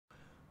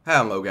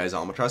Hello guys,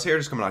 Almatraz here,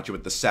 just coming at you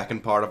with the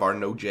second part of our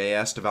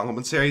nodeJS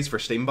development series for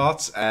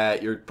Steambots.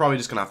 You're probably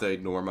just going to have to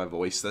ignore my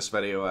voice this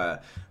video.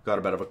 Got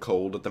a bit of a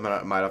cold at the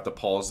minute. I might have to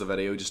pause the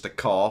video just to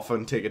cough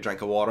and take a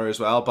drink of water as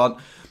well, but I'm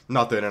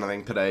not doing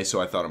anything today, so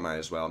I thought I might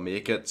as well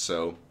make it,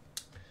 so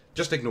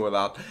just ignore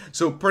that.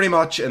 So pretty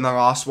much in the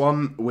last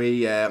one,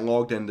 we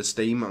logged into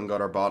Steam and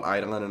got our bot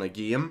idling in a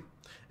game.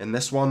 In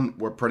this one,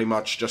 we're pretty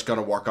much just going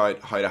to work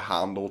out how to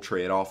handle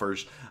trade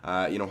offers,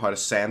 how to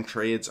send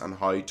trades and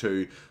how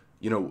to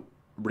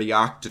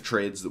react to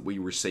trades that we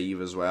receive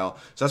as well.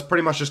 So that's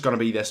pretty much just going to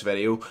be this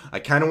video. I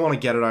kind of want to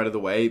get it out of the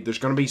way. There's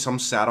going to be some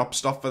setup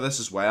stuff for this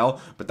as well,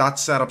 but that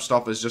setup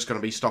stuff is just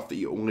going to be stuff that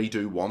you only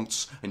do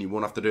once and you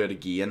won't have to do it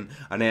again.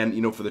 And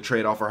then, for the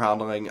trade offer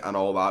handling and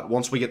all that,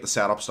 once we get the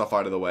setup stuff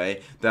out of the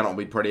way, then it'll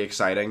be pretty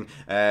exciting.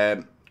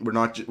 We're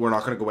not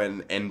going to go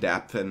in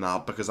depth in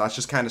that because that's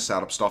just kind of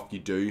setup stuff you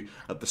do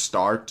at the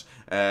start.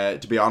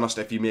 To be honest,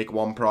 if you make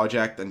one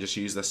project and just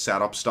use the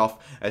setup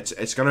stuff,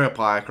 it's going to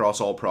apply across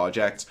all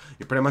projects.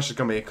 You're pretty much just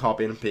going to be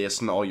copying and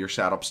pasting all your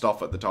setup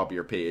stuff at the top of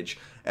your page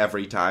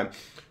every time.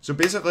 So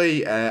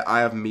basically, I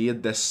have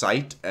made this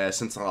site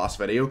since the last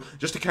video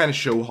just to kind of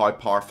show how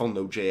powerful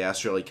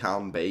Node.js really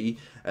can be.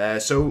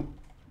 So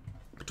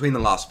between the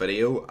last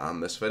video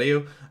and this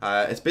video,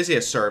 it's basically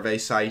a survey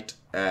site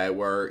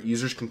where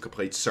users can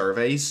complete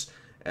surveys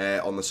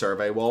on the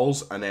survey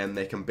walls, and then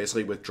they can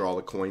basically withdraw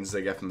the coins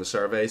they get from the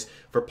surveys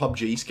for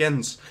PUBG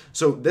skins.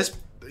 So this,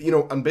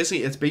 and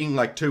basically it's been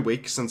like 2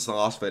 weeks since the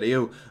last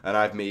video, and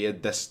I've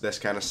made this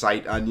kind of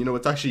site, and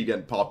it's actually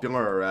getting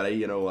popular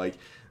already.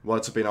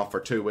 It's been up for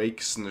 2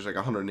 weeks, and there's like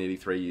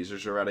 183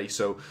 users already.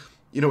 So,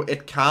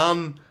 it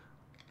can.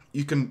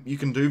 You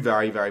can do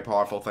very, very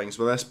powerful things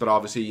with this, but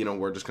obviously,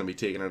 we're just going to be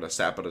taking it a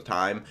step at a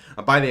time.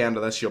 And by the end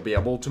of this, you'll be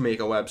able to make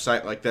a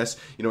website like this,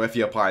 if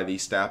you apply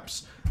these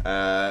steps.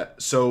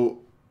 So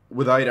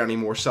without any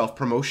more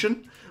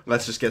self-promotion,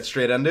 let's just get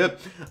straight into it.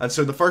 And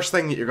so the first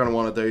thing that you're going to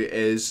want to do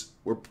is,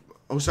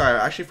 oh sorry,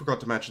 I actually forgot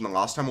to mention the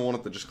last time. I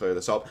wanted to just clear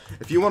this up.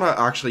 If you want to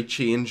actually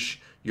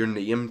change your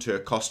name to a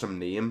custom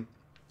name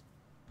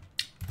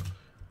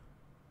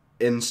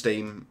in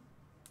Steam,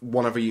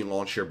 whenever you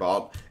launch your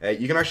bot,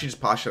 you can actually just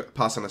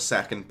pass in a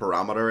second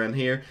parameter in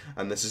here,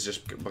 and this is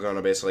just going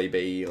to basically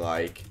be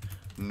like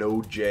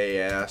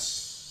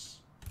nodeJS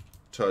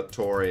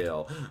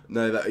tutorial.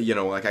 Now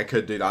that I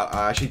could do that.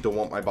 I actually don't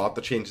want my bot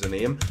to change the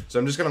name, so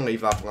I'm just going to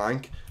leave that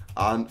blank.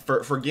 And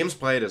for games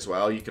played as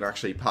well, you can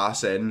actually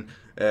pass in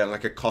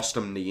like a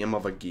custom name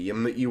of a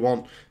game that you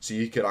want. So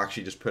you could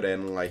actually just put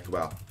in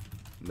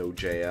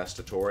nodeJS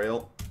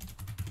tutorial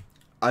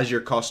as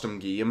your custom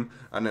game,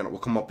 and then it will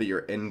come up with your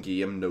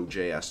in-game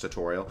Node.js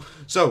tutorial.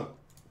 So,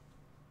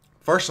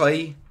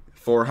 firstly,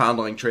 for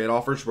handling trade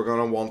offers, we're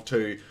going to want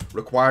to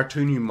require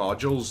 2 new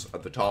modules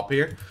at the top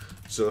here.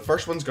 So the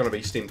first one's going to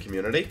be Steam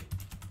Community.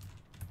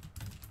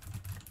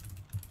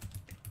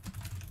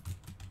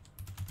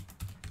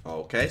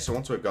 Okay, so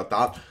once we've got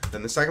that,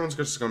 then the second one's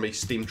just going to be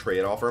Steam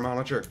Trade Offer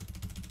Manager.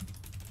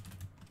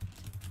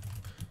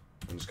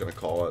 I'm just going to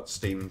call it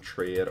Steam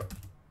Trade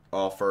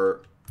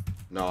Offer.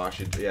 No,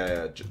 actually,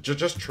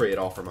 just Trade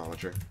Offer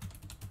Manager.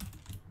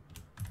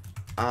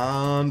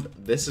 And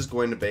this is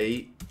going to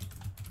be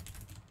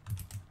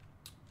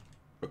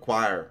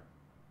require.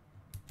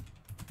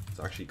 It's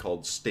actually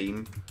called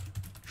Steam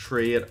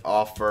Trade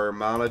Offer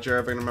Manager,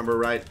 if I can remember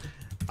right.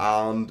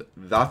 And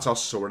that's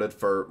us sorted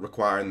for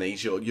requiring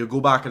these. You'll go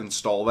back and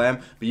install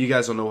them, but you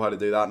guys will know how to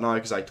do that now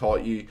because I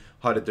taught you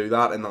how to do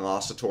that in the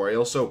last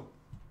tutorial. So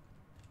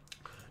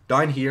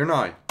down here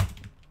now,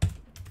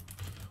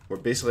 we're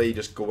basically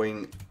just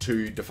going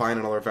to define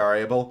another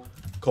variable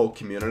called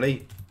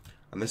community,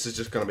 and this is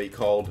just going to be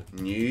called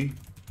new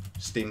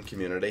Steam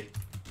community.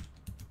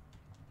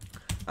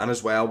 And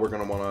as well, we're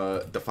going to want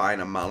to define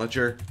a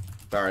manager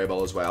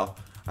variable as well,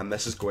 and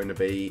this is going to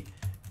be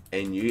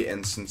a new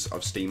instance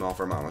of Steam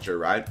Offer Manager,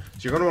 right? So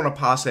you're going to want to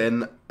pass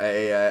in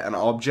an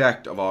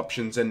object of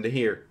options into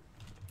here.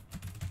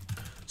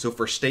 So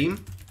for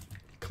Steam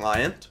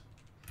client,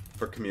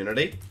 for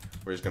community,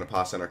 we're just going to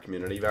pass in our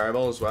community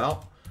variable as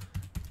well.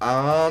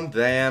 And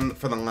then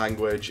for the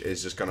language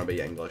is just going to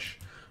be English,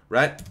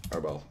 right? Or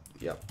well,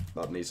 yeah,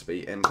 that needs to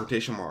be in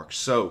quotation marks.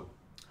 So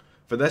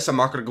for this, I'm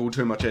not going to go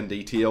too much in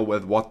detail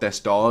with what this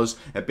does.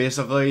 It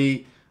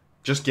basically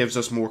just gives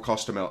us more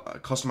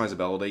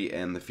customizability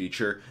in the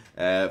future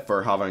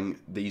for having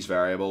these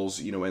variables,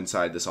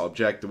 inside this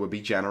object that would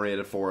be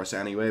generated for us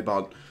anyway.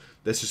 But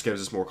this just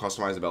gives us more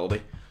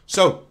customizability.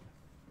 So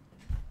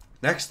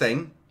next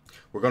thing,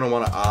 we're going to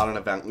want to add an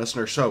event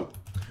listener. So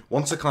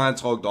once the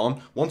client's logged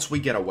on, once we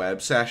get a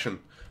web session,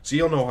 so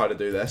you'll know how to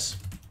do this.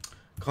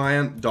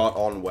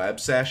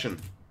 Client.onWebSession.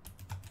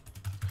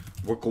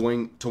 We're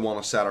going to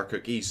want to set our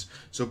cookies.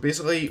 So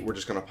basically, we're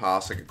just going to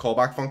pass like a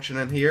callback function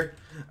in here.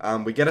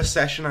 We get a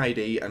session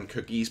ID and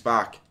cookies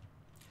back.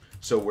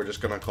 So we're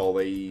just going to call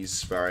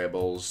these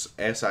variables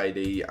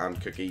SID and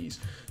cookies.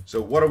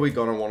 So what are we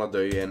going to want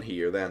to do in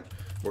here then?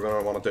 We're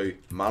going to want to do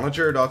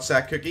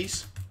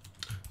manager.setCookies.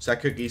 Set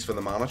cookies for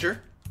the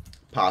manager.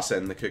 Pass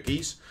in the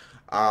cookies.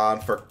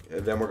 And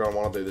then we're going to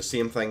want to do the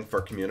same thing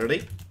for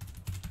community.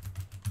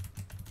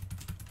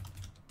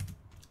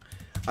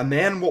 And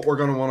then what we're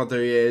going to want to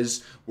do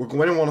is we're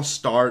going to want to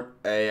start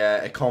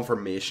a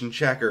confirmation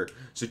checker.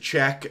 So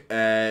check,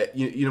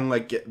 you know,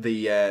 like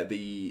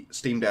the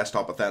Steam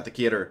Desktop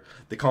Authenticator,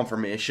 the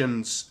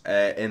confirmations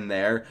in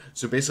there.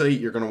 So basically,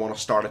 you're going to want to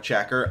start a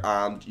checker,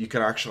 and you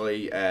can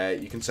actually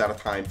you can set a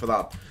time for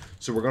that.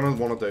 So we're going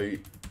to want to do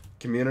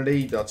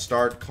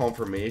community.start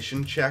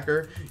confirmation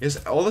checker.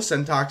 Yes, all the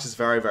syntax is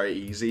very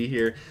easy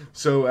here.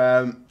 So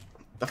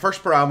the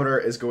first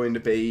parameter is going to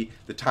be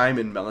the time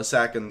in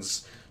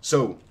milliseconds.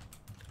 So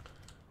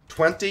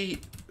 20,000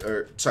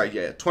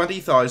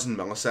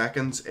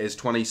 milliseconds is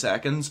 20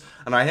 seconds,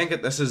 and I think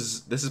that this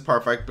is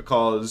perfect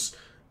because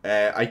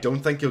I don't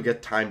think you'll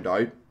get timed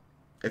out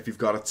if you've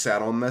got it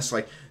set on this.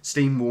 Like,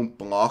 Steam won't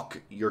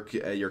block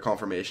your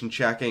confirmation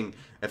checking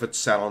if it's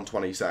set on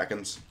 20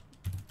 seconds.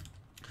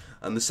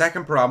 And the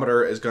second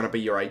parameter is going to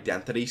be your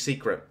identity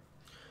secret.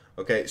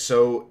 Okay,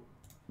 so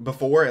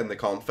before in the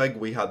config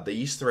we had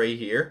these three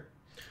here,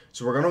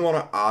 so we're going to want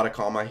to add a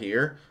comma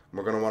here.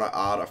 We're going to want to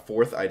add a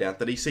fourth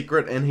identity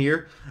secret in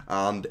here,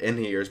 and in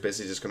here is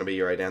basically just going to be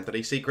your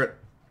identity secret.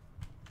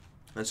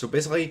 And so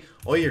basically,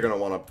 all you're going to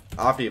want to,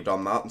 after you've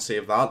done that and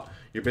save that,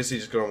 you're basically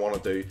just going to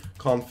want to do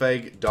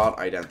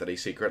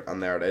config.identitySecret,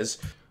 and there it is.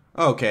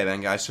 Okay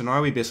then guys, so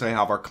now we basically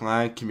have our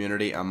client,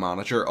 community and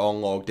manager all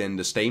logged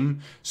into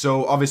Steam.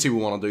 So obviously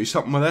we want to do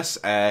something with this.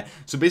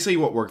 So basically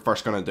what we're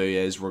first going to do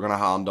is we're going to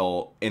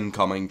handle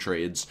incoming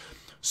trades.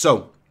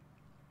 So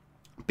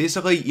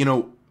basically, you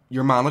know,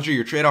 your manager,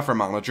 your trade offer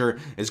manager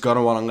is going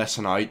to want to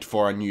listen out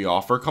for a new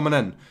offer coming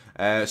in.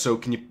 So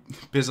can you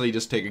basically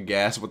just take a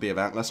guess what the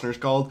event listener is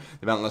called?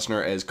 The event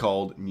listener is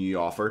called new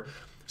offer.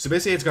 So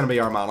basically it's going to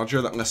be our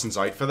manager that listens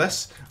out for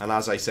this. And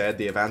as I said,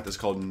 the event is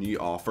called new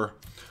offer.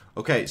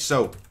 Okay,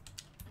 so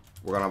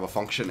we're going to have a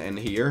function in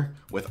here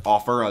with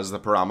offer as the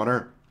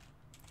parameter.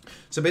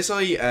 So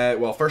basically,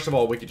 well, first of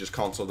all, we could just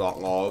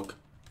console.log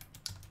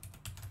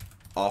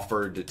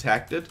offer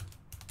detected.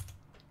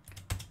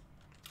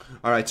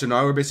 Alright, so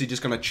now we're basically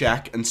just going to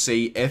check and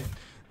see if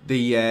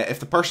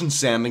the person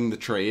sending the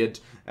trade,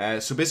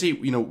 so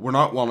basically, you know, we're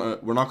not going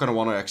to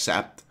want to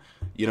accept,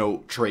 you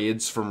know,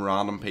 trades from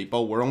random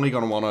people. We're only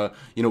going to want to,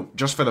 you know,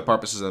 just for the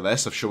purposes of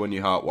this, of showing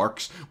you how it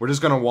works, we're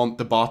just going to want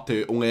the bot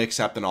to only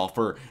accept an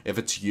offer if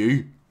it's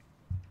you.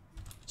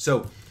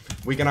 So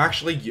we can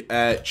actually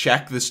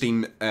check the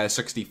Steam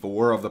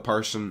 64 of the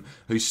person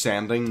who's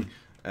sending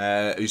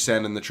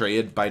the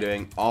trade by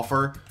doing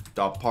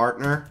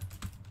offer.partner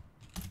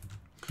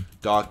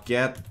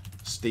 .get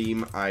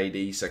Steam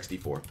ID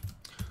 64.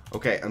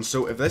 Okay, and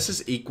so if this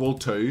is equal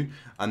to,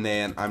 and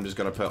then I'm just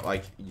gonna put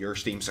like your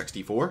Steam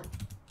 64.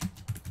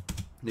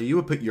 Now you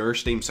would put your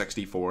Steam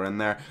 64 in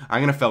there.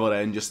 I'm gonna fill it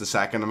in just a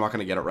second. I'm not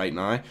gonna get it right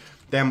now.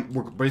 Then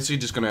we're basically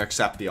just gonna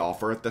accept the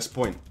offer at this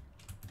point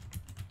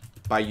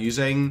by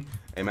using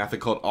a method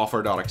called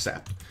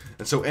offer.accept.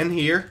 And so in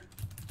here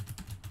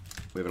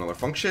we have another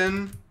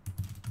function.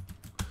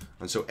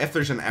 And so if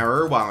there's an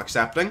error while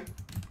accepting,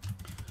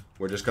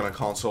 we're just going to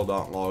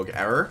console.log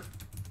error.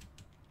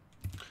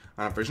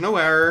 And if there's no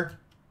error,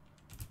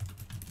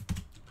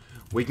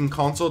 we can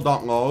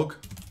console.log,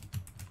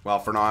 well,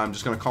 for now, I'm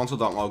just going to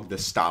console.log the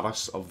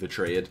status of the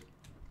trade.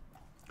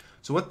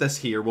 So what this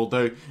here will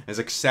do is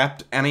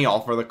accept any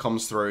offer that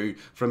comes through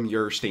from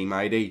your Steam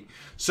ID.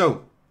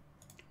 So,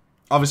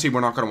 obviously,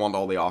 we're not going to want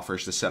all the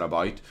offers to sit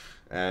about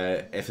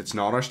if it's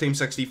not our Steam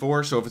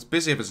 64. So if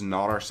it's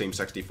not our Steam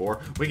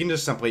 64, we can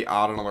just simply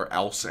add another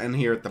else in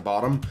here at the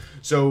bottom.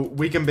 So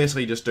we can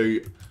basically just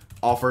do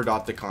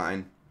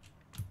offer.decline.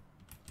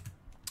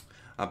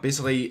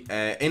 Basically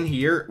in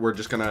here we're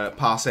just gonna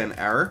pass in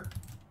error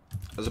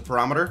as a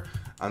parameter,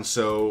 and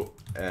so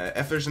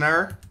if there's an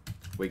error,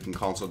 we can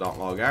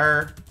console.log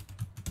error,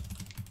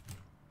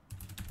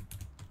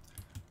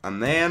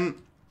 and then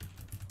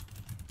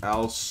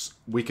else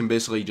we can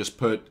basically just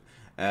put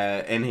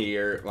in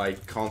here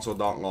like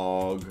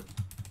console.log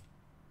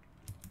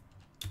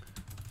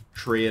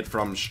trade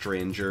from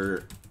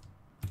stranger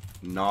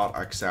not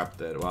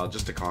accepted, well,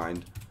 just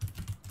declined.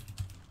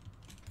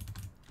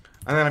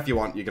 And then if you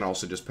want, you can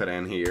also just put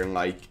in here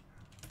like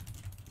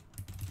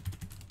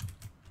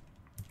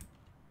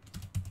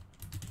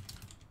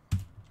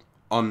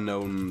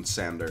unknown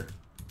sender.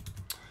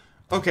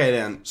 Okay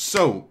then,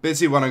 so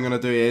basically what I'm going to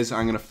do is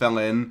I'm going to fill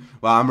in,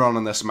 well, I'm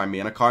running this in my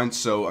main account,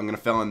 so I'm going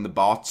to fill in the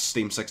bot's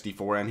Steam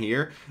 64 in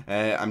here.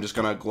 I'm just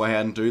going to go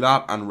ahead and do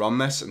that and run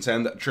this and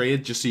send it a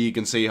trade just so you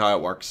can see how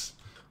it works.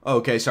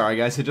 Okay, sorry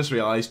guys, I just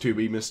realized two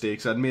wee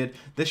mistakes I'd made.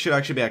 This should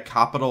actually be a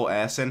capital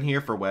S in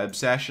here for web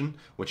session,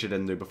 which I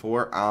didn't do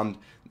before, and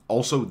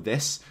also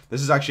this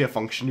is actually a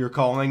function you're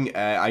calling.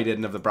 I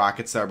didn't have the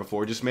brackets there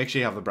before, just make sure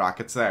you have the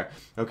brackets there.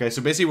 Okay,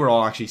 so basically we're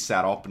all actually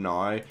set up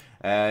now.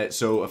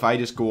 So if I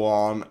just go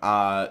on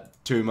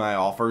to my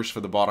offers for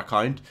the bot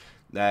account,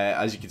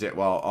 as you can see,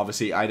 well,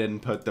 obviously I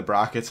didn't put the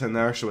brackets in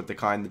there, so it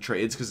declined the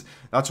trades, because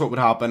that's what would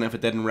happen if it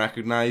didn't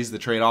recognize the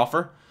trade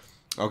offer.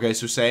 Okay,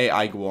 so say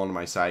I go on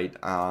my site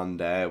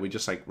and we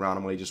just like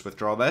randomly just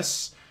withdraw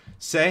this,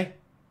 say,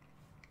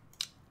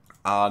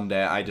 and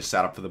I just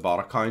set up for the bot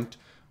account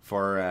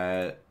for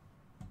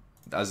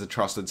as a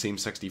trusted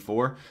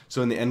Seam64.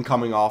 So in the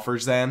incoming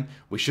offers then,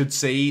 we should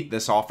see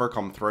this offer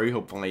come through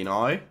hopefully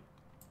now.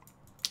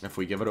 If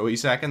we give it a wee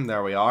second,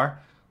 there we are.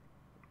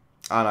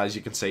 And as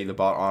you can see, the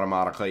bot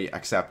automatically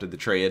accepted the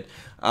trade.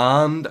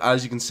 And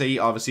as you can see,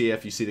 obviously,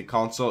 if you see the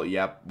console,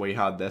 yep, we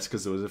had this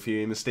because there was a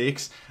few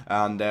mistakes.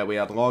 And we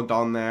had logged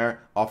on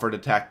there, offer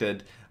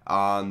detected,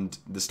 and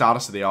the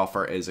status of the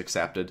offer is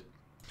accepted.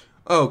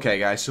 Okay,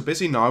 guys, so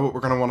basically now what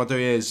we're going to want to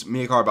do is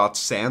make our bot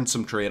send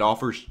some trade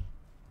offers.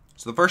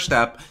 So the first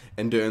step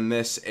in doing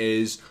this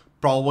is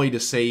probably to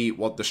see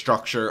what the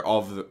structure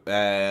of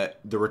the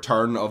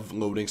return of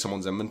loading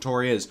someone's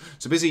inventory is.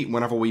 So basically,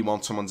 whenever we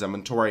want someone's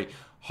inventory,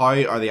 how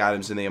are the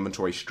items in the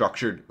inventory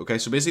structured? Okay,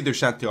 so basically they're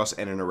sent to us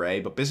in an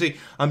array, but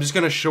basically I'm just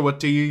going to show it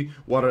to you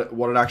what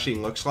it actually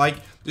looks like,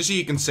 just so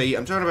you can see.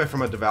 I'm talking about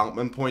from a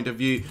development point of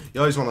view.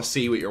 You always want to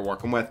see what you're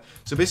working with.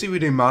 So basically we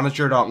do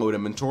manager.load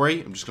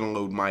inventory. I'm just going to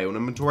load my own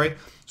inventory.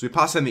 So we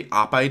pass in the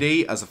app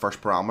ID as the first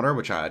parameter,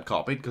 which I had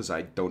copied because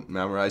I don't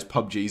memorize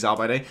PUBG's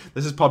app ID.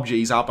 This is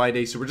PUBG's app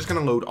ID, so we're just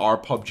going to load our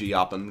PUBG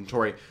app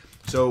inventory.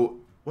 So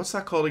what's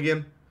that called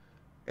again?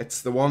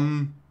 It's the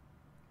one...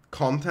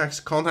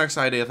 context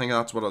ID, I think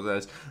that's what it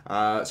is.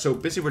 So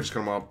basically we're just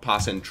going to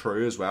pass in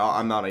true as well.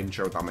 I'm not even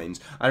sure what that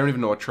means. I don't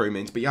even know what true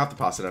means, but you have to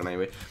pass it in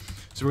anyway.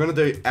 So we're going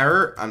to do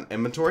error and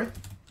inventory.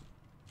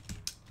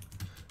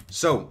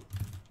 So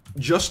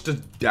just to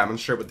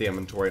demonstrate what the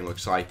inventory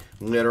looks like,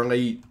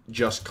 literally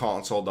just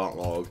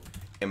console.log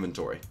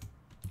inventory.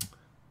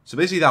 So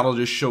basically that'll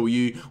just show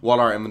you what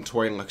our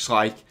inventory looks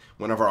like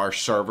whenever our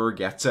server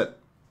gets it.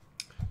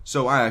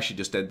 So I actually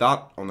just did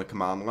that on the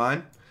command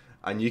line,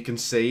 and you can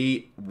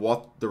see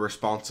what the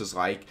response is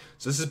like.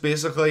 So this is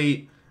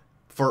basically,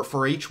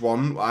 for each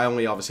one, I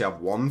only obviously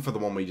have one for the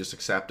one we just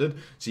accepted.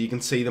 So you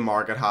can see the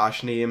market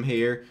hash name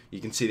here. You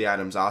can see the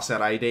item's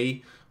asset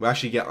ID. We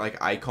actually get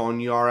like icon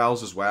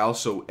URLs as well.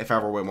 So if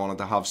ever we wanted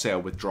to have, say, a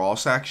withdraw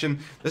section,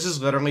 this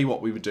is literally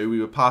what we would do. We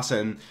would pass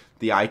in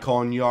the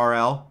icon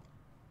URL,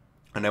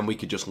 and then we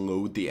could just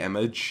load the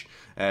image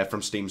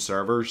from Steam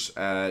servers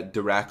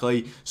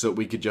directly, so that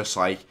we could just,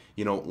 like,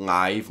 you know,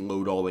 live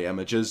load all the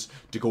images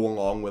to go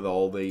along with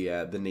all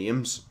the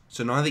names.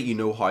 So now that you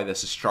know how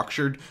this is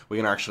structured, we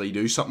can actually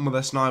do something with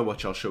this now,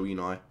 which I'll show you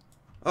now.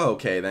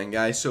 Okay then,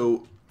 guys,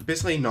 so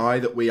basically now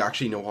that we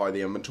actually know how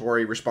the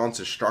inventory response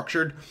is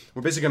structured,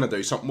 we're basically going to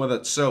do something with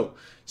it. So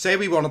say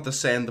we wanted to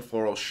send the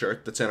floral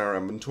shirt that's in our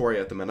inventory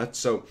at the minute.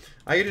 So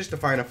I could just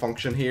define a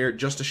function here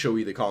just to show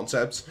you the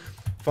concepts.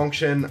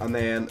 Function and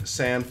then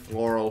send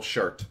floral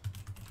shirt.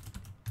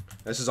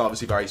 This is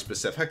obviously very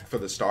specific for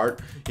the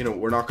start. You know,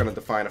 we're not going to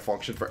define a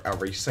function for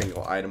every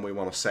single item we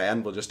want to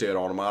send. We'll just do it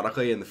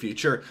automatically in the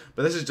future.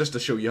 But this is just to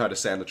show you how to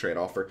send a trade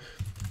offer.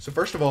 So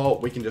first of all,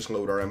 we can just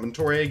load our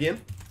inventory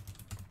again.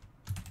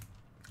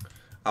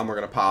 And we're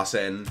going to pass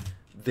in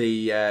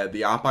the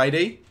app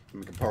ID.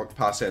 We can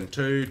pass in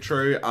to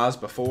true as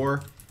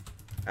before.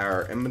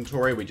 Our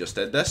inventory, we just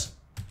did this.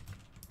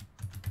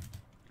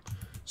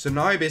 So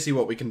now basically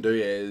what we can do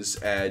is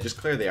just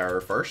clear the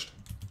error first.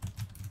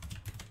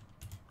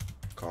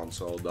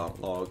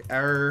 Console.log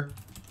error.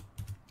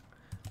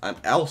 And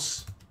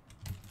else.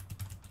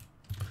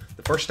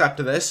 The first step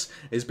to this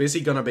is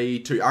basically going to be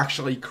to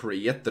actually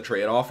create the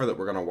trade offer that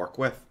we're going to work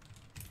with.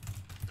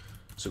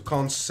 So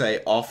const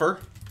say offer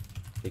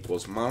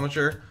equals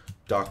manager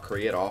dot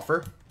create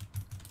offer.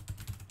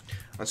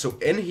 And so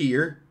in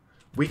here,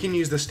 we can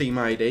use the Steam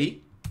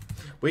ID.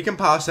 We can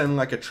pass in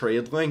like a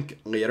trade link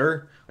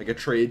later, like a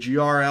trade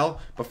URL,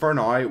 but for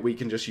now we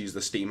can just use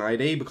the Steam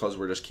ID because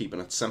we're just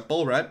keeping it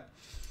simple, right?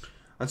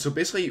 And so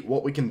basically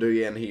what we can do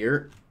in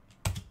here,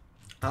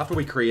 after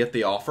we create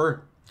the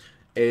offer,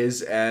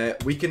 is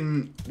we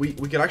could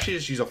actually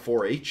just use a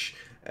for each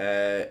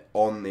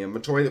on the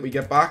inventory that we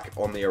get back,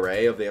 on the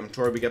array of the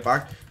inventory we get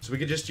back. So we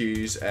could just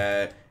use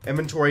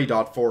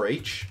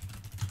inventory.forEach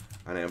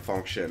and then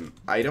function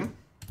item.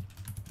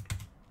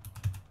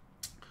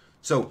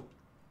 So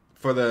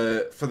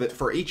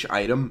for each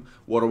item,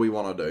 what do we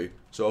want to do?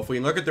 So if we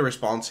look at the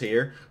response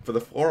here, for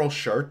the floral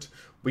shirt,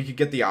 we could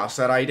get the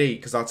asset ID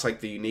because that's like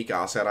the unique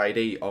asset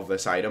ID of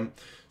this item.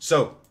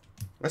 So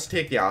let's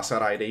take the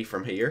asset ID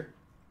from here.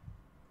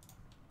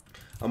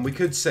 And we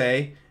could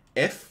say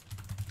if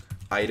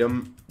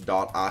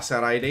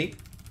item.assetID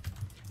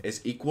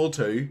is equal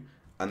to,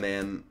 and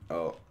then,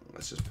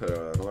 let's just put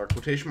another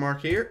quotation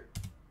mark here.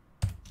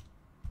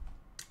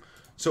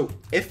 So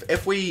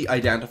if we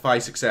identify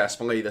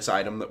successfully this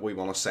item that we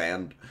want to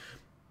send,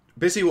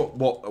 basically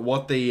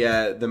what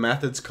the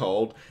method's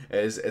called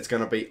is it's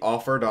going to be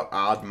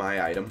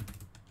offer.addMyItem.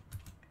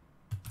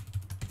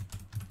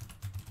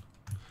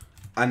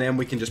 And then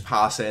we can just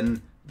pass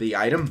in the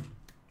item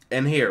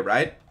in here,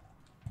 right?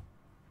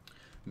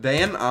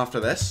 Then after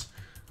this,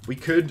 we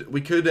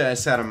could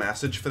set a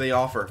message for the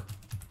offer.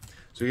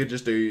 So we could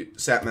just do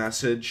set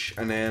message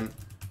and then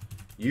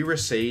you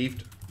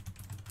received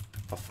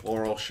a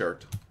floral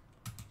shirt.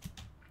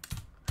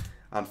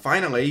 And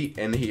finally,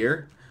 in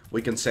here,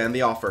 we can send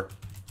the offer.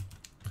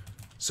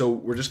 So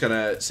we're just going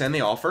to send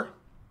the offer.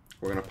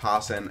 We're going to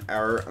pass in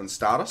error and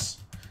status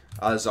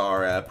as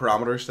our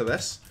parameters to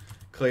this.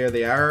 Clear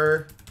the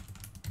error.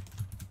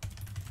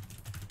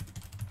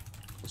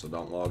 So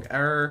don't log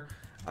error.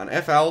 And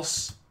if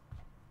else,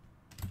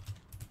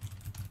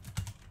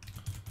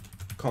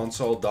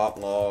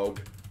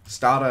 console.log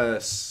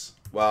status.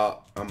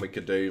 Well, and we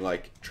could do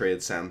like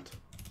trade sent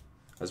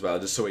as well,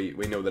 just so we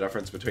know the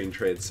difference between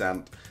trade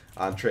sent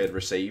and trade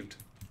received.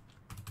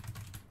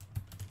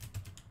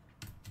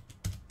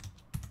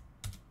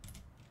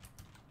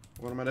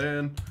 What am I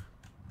doing?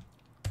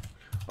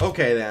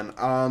 Okay then,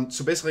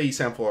 so basically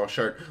send floral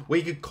shirt.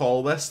 We could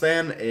call this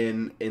then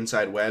in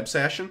inside web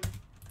session.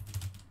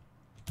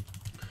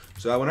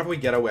 So whenever we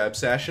get a web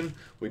session,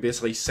 we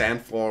basically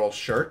send floral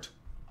shirt.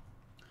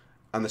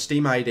 And the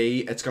Steam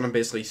ID, it's going to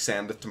basically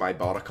send it to my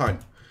bot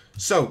account.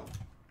 So,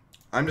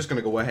 I'm just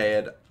going to go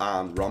ahead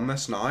and run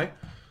this now.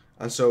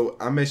 And so,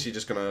 I'm basically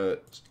just going to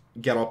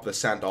get up the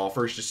sent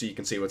offers just so you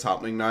can see what's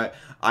happening now.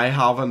 I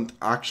haven't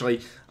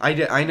actually, I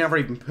never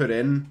even put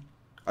in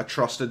a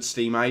trusted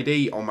Steam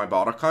ID on my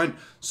bot account.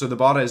 So, the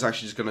bot is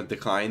actually just going to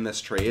decline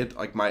this trade,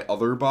 like my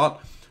other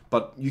bot.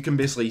 But you can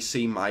basically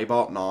see my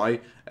bot now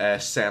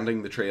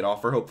sending the trade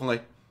offer,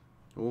 hopefully.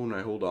 Oh,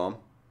 no, hold on.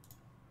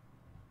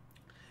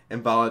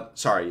 Invalid.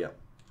 Sorry, yeah.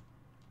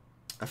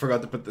 I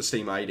forgot to put the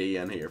Steam ID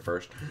in here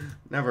first.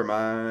 Never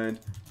mind.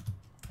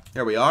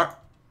 Here we are.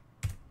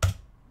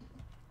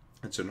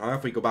 And so now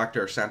if we go back to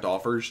our sent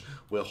offers,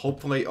 we'll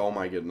hopefully... Oh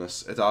my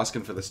goodness. It's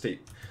asking for the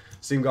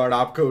Steam Guard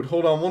app code.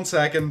 Hold on 1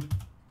 second.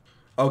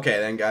 Okay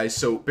then, guys.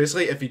 So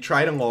basically, if you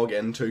try to log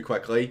in too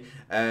quickly,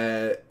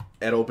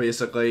 it'll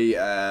basically...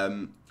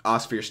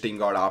 ask for your Steam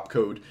Guard app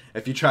code.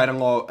 If you try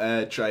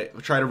to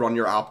try to run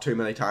your app too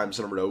many times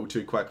in a row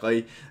too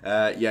quickly,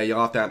 yeah,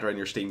 you'll have to enter in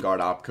your Steam Guard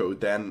app code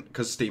then,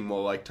 because Steam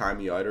will like time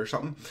you out or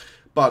something.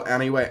 But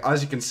anyway,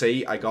 as you can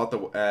see, I got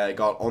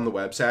on the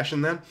web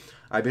session then.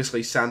 I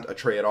basically sent a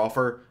trade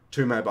offer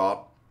to my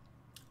bot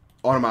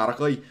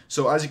automatically.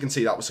 So as you can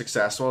see, that was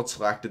successful. It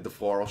selected the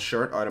floral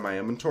shirt out of my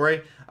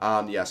inventory,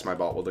 and yes, my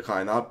bot will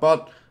decline that.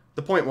 But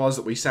the point was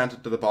that we sent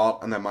it to the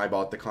bot, and then my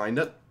bot declined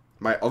it.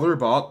 My other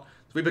bot...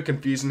 It's a wee bit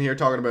confusing here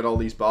talking about all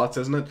these bots,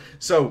 isn't it?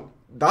 So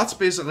that's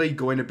basically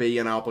going to be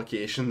an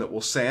application that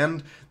will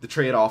send the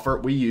trade offer.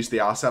 We use the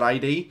asset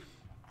ID.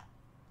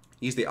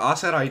 Use the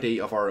asset ID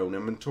of our own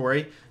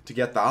inventory to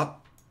get that.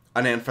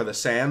 And then for the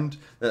send,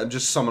 I'm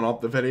just summing up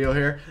the video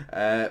here.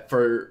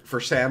 For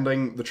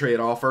sending the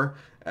trade offer,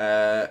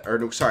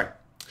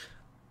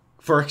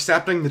 for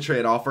accepting the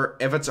trade offer,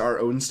 if it's our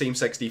own Steam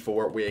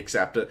 64, we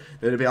accept it.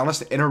 Now, to be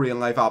honest, in a real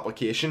life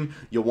application,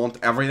 you'll want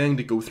everything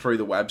to go through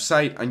the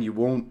website, and you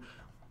won't,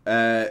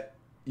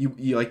 you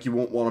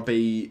won't want to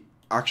be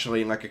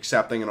actually like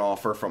accepting an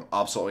offer from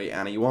absolutely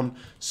anyone.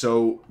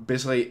 So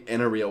basically,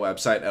 in a real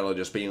website, it'll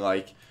just be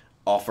like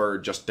offer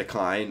just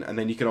decline, and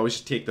then you can always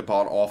take the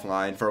bot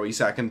offline for a wee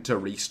second to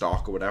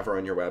restock or whatever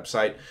on your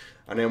website.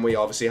 And then we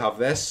obviously have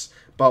this.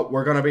 But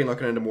we're going to be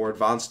looking into more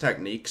advanced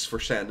techniques for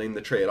sending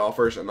the trade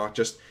offers and not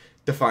just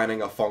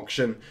defining a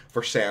function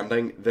for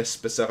sending this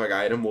specific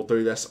item. We'll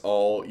do this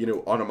all,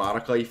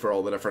 automatically for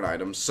all the different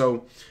items.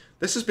 So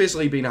this has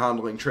basically been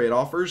handling trade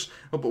offers.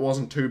 Hope it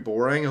wasn't too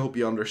boring. I hope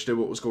you understood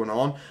what was going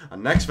on.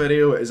 And next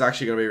video is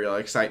actually going to be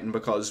really exciting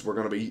because we're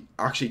going to be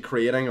actually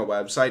creating a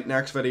website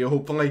next video,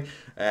 hopefully,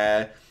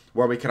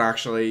 where we can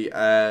actually...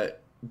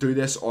 do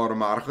this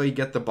automatically,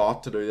 get the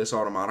bot to do this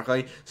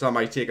automatically. So that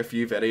might take a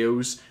few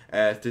videos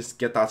to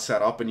get that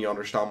set up and you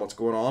understand what's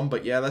going on.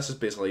 But yeah, this has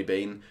basically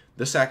been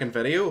the second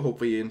video.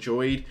 Hopefully you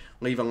enjoyed.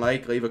 Leave a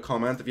like, leave a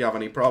comment if you have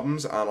any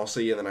problems, and I'll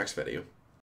see you in the next video.